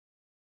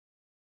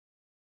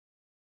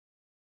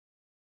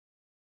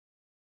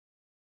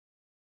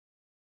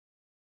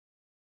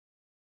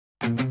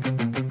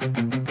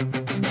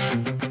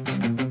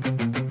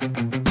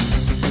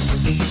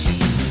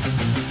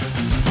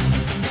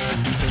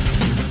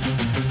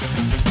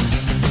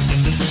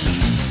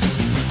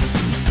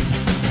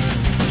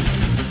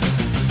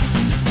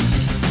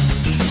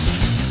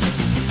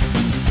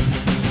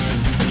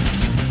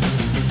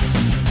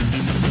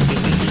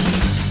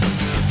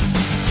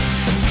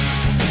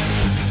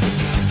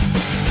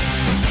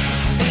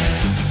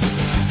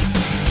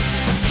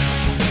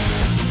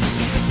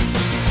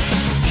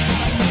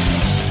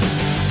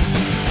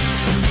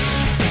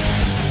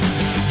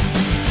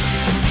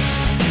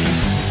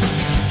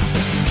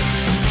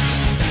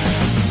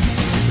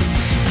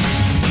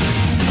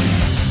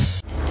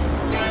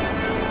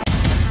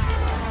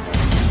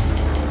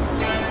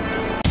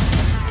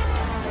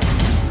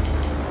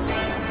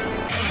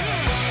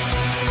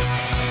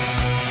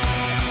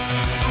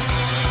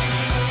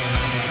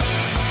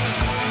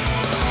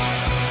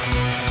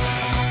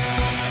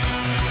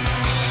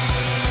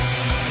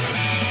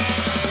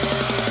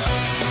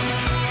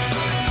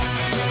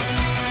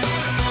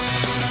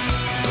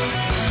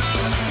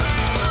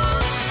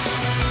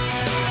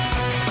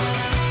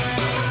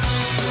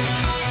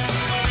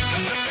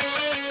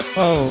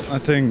Well, I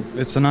think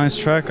it's a nice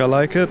track. I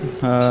like it.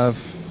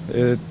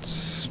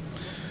 It's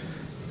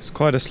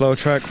quite a slow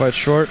track, quite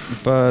short,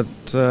 but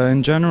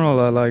in general,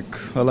 I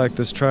like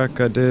this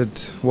track. I did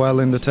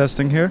well in the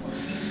testing here,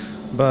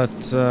 but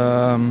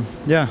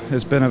yeah,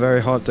 it's been a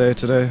very hot day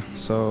today,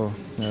 so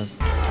yeah.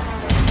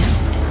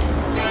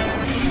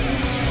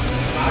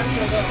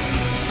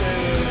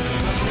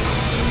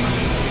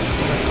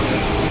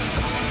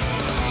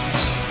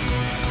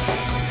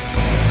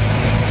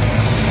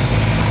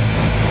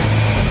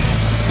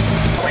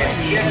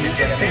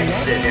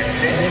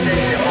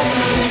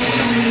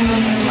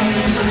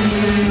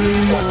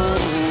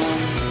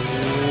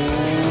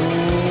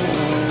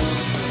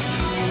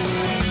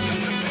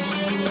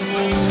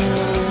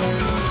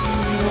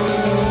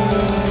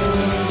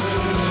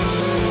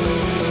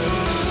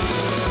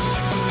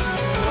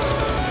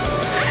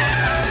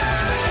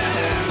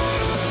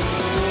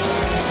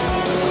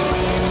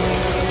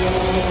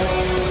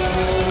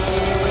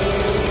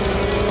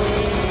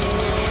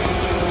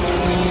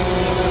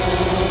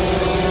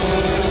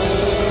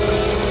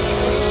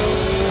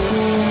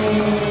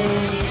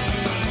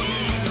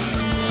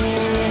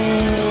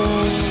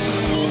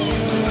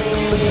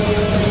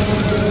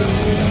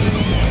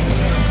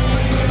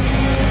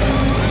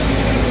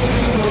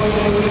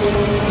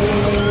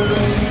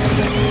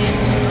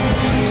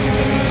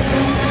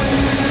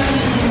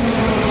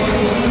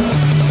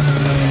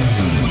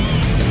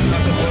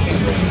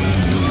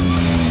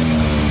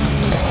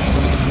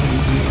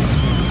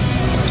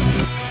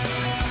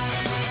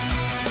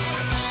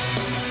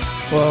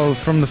 Well,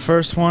 from the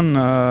first one,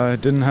 I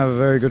didn't have a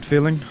very good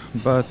feeling,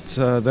 but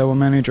there were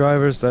many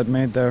drivers that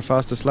made their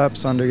fastest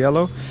laps under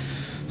yellow.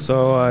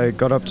 So I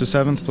got up to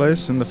 7th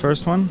place in the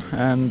first one,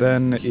 and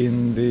then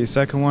in the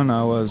second one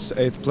I was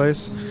 8th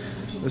place.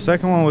 The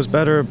second one was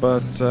better,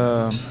 but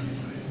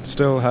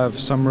still have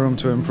some room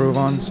to improve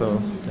on,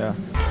 so yeah.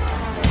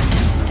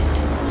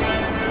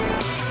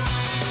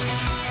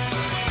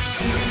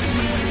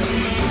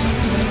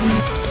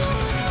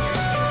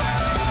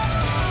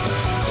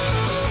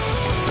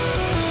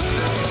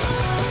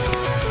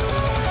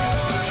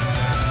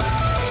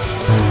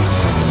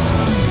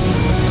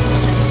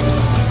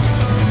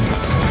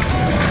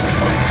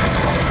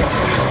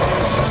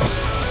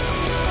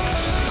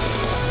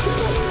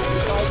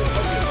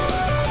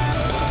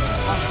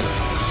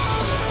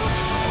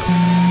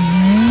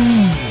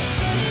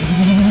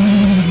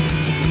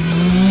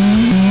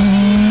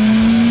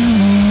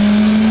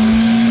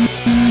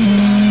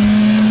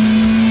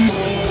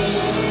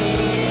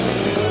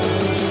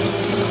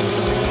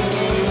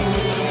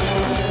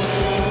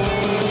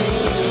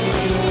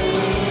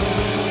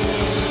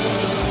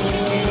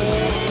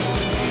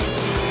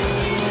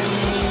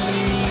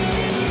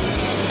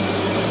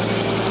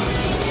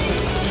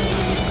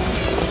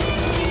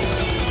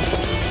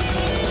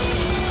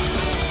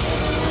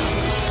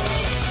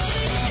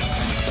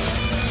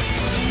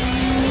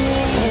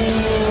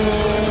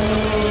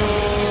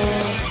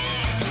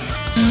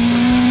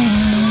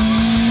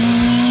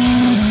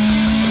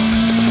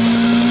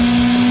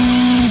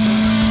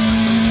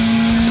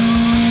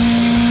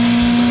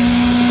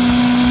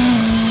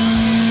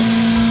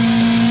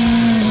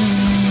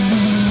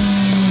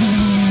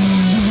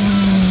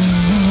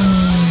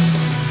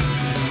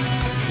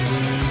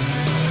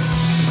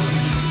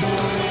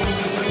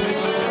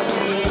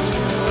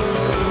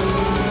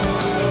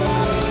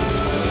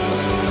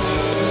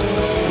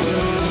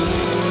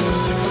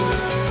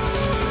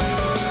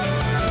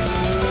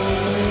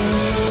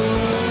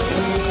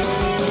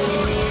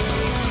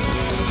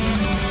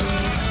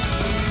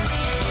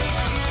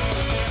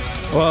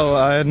 Well,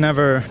 I had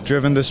never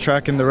driven this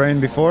track in the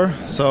rain before,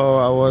 so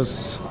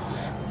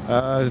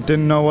I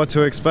didn't know what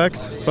to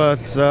expect,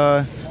 but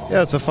yeah,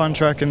 it's a fun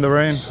track in the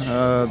rain.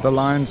 The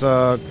lines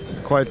are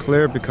quite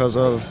clear because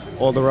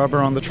of all the rubber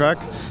on the track,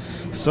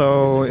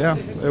 so yeah,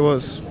 it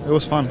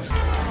was fun.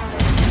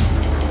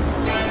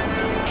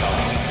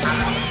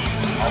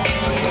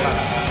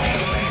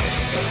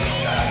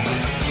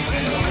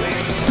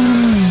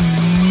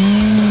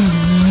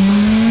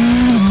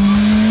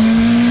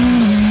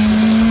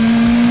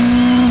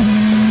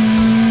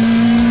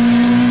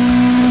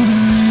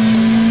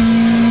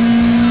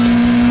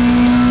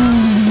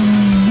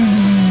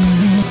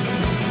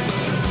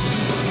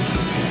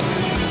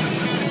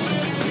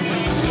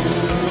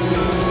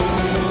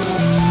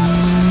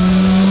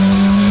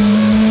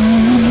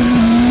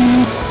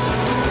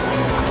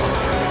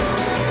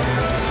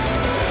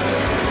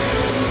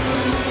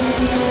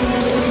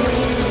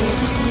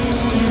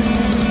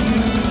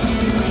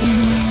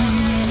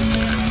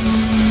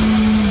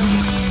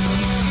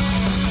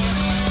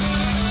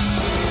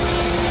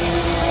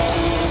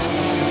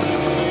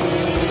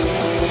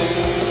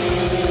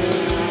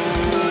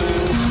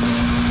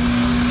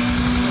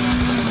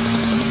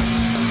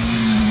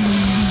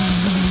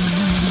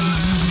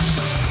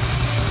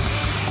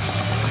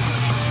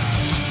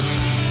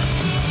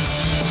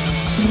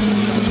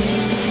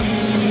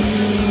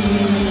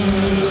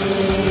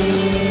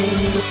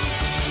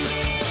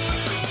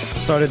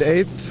 started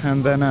 8th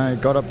and then I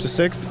got up to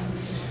 6th.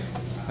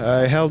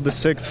 I held the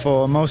 6th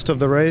for most of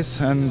the race,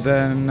 and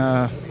then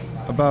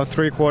about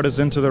 3/4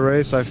 into the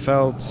race I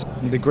felt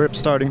the grip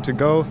starting to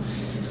go,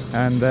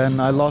 and then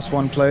I lost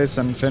 1 place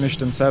and finished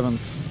in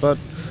 7th. But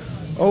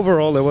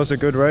overall it was a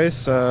good race.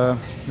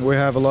 We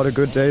have a lot of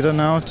good data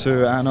now to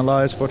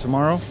analyze for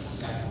tomorrow,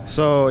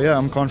 so yeah,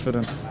 I'm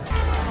confident.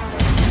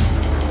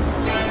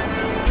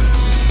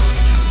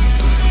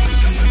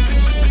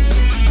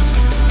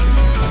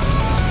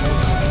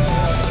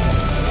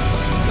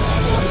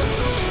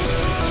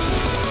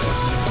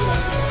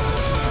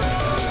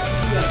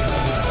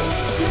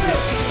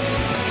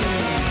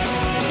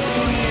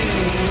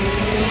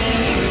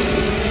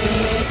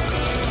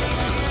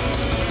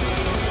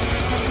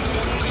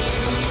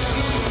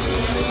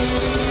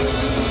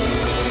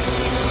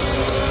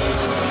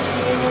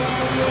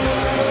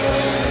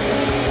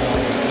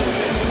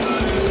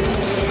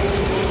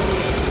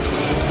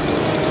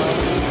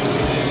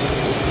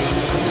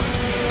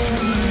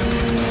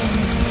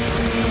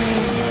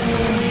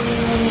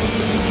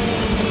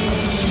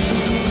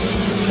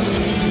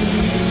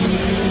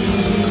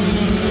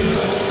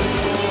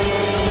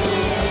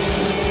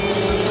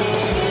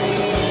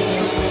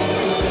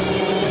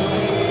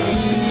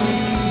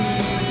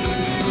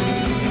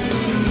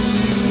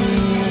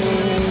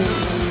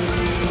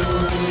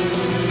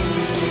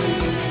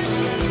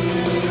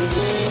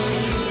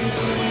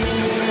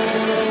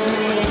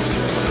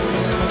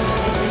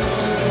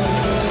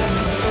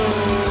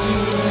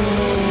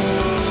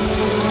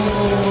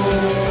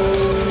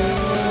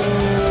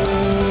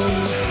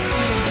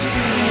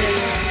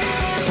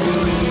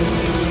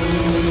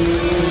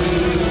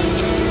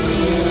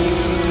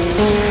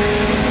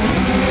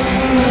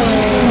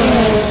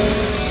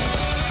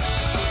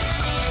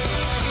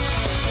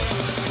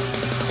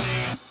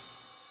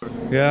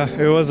 Yeah,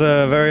 it was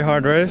a very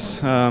hard race.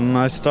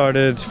 I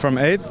started from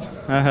 8th.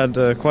 I had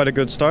quite a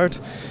good start,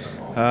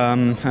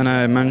 and I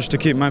managed to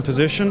keep my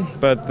position,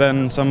 but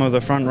then some of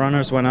the front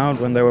runners went out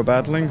when they were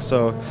battling, so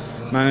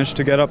managed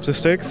to get up to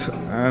 6th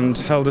and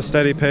held a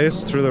steady pace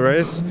through the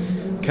race,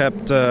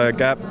 kept a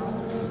gap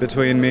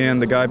between me and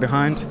the guy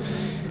behind,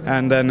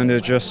 and then I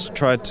just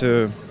tried to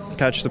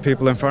catch the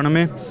people in front of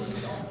me.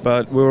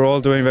 But we were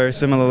all doing very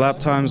similar lap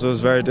times. It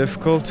was very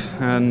difficult,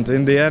 and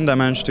in the end I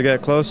managed to get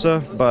closer,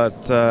 but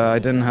I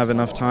didn't have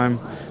enough time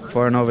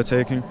for an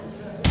overtaking.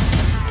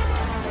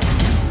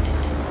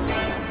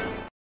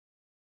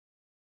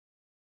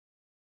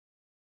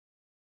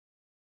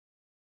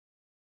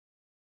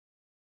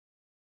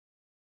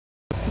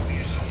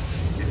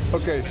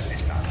 Okay.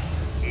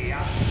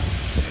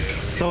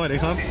 สวัสดี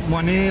ครับ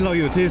วันนี้เรา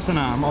อยู่ที่ส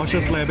นาม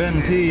Oschersleben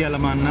ที่เยอร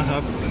มันนะครั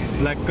บ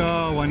และก็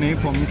วันนี้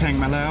ผมแข่ง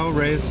มาแล้วเ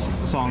รส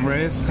2เร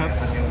สครับ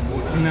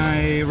ใน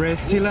เร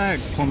สที่แรก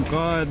ผม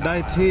ก็ได้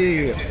ที่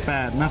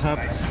8นะครับ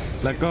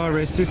แล้วก็เร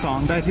สที่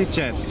2ได้ที่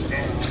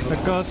7แล้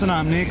วก็สนา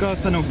มนี้ก็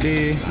สนุกดี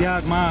ยา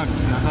กมาก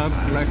นะครับ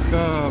และ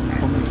ก็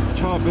ผม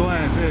ชอบด้วย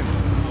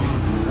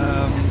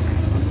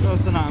ก็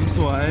สนามส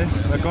วย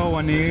แล้วก็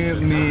วันนี้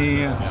มี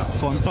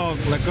ฝนตก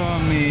แล้วก็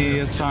มี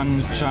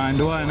sunshine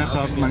ด้วยนะค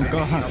รับมัน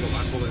ก็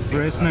เ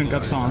รส1กั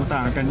บ2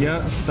ต่างกันเยอะ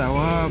แต่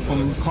ว่าผม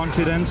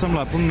confident สำห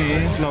รับพรุ่งนี้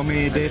เรามี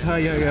data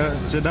เยอะ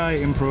ๆจะได้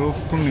improve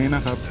พรุ่งนี้น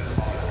ะครับ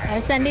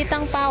แซนดี้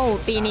ตั้งเป้า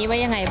ปีนี้ไว้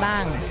ยังไงบ้า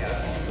ง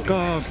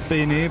ก็ปี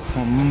นี้ผ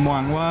มห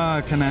วังว่า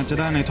คะแนนจะ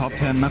ได้ใน top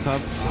 10 นะครับ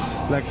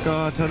และก็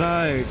ถ้าได้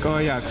ก็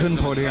อยากขึ้น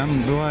โพเดียม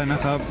ด้วยนะ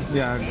ครับ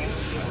อยาก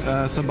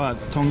สะบัด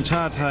ธงช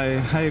าติไทย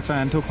ให้แฟ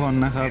นทุกคน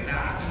นะครับ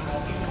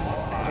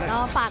ก็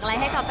ฝากอะไร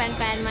ให้กับแ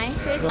ฟนๆไหม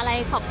ช่วยอะไร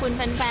ขอบคุณแ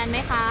ฟนๆไหม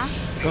คะ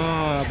ก็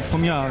ผ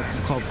มอยาก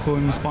ขอบคุ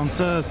ณสปอนเซ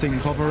อร์สิง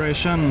ห์คอร์ปอเร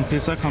ชั่นพิ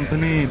ซซ่าคอมพา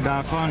นีดา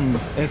คอน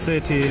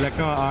SAT และ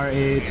ก็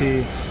RAT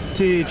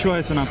ที่ช่วย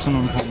สนับสนุ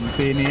นผม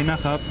ปีนี้นะ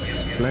ครับ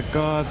และ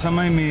ก็ถ้าไ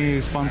ม่มี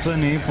สปอนเซอ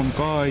ร์นี้ผม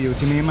ก็อยู่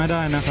ที่นี้ไม่ไ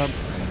ด้นะครับ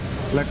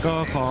และก็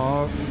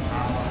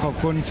ขอบ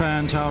คุณแฟ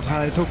นชาวไท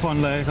ยทุกคน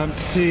เลยครับ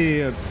ที่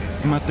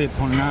มาติด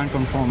ผลงานข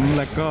องผมแ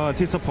ละก็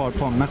ที่สปอร์ต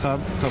ผมนะครับ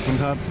ขอบคุณ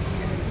ครับ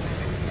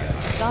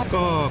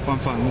ก็ความ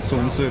ฝันสู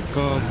งสุด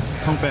ก็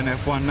ต้องเป็น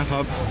F1 นะค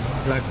รับ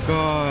และ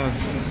ก็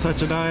ถ้า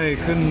จะได้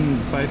ขึ้น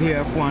ไปที่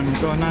F1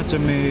 ก็น่าจะ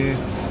มี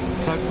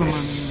สักประมา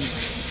ณ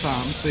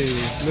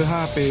 3-4 หรือ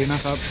 5 ปีน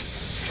ะครับ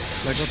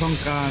แล้วก็ต้อง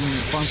การ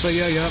สปอนเซอร์เ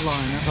ยอะๆเล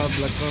ยนะครับ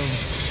แล้ว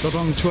ก็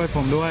ต้องช่วยผ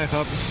มด้วยค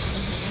รับ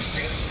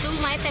สู้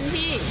ไหมเต็ม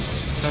ที่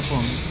ครับผ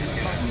ม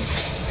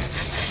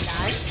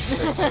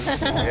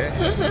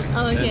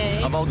Okay.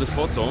 About the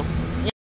photo.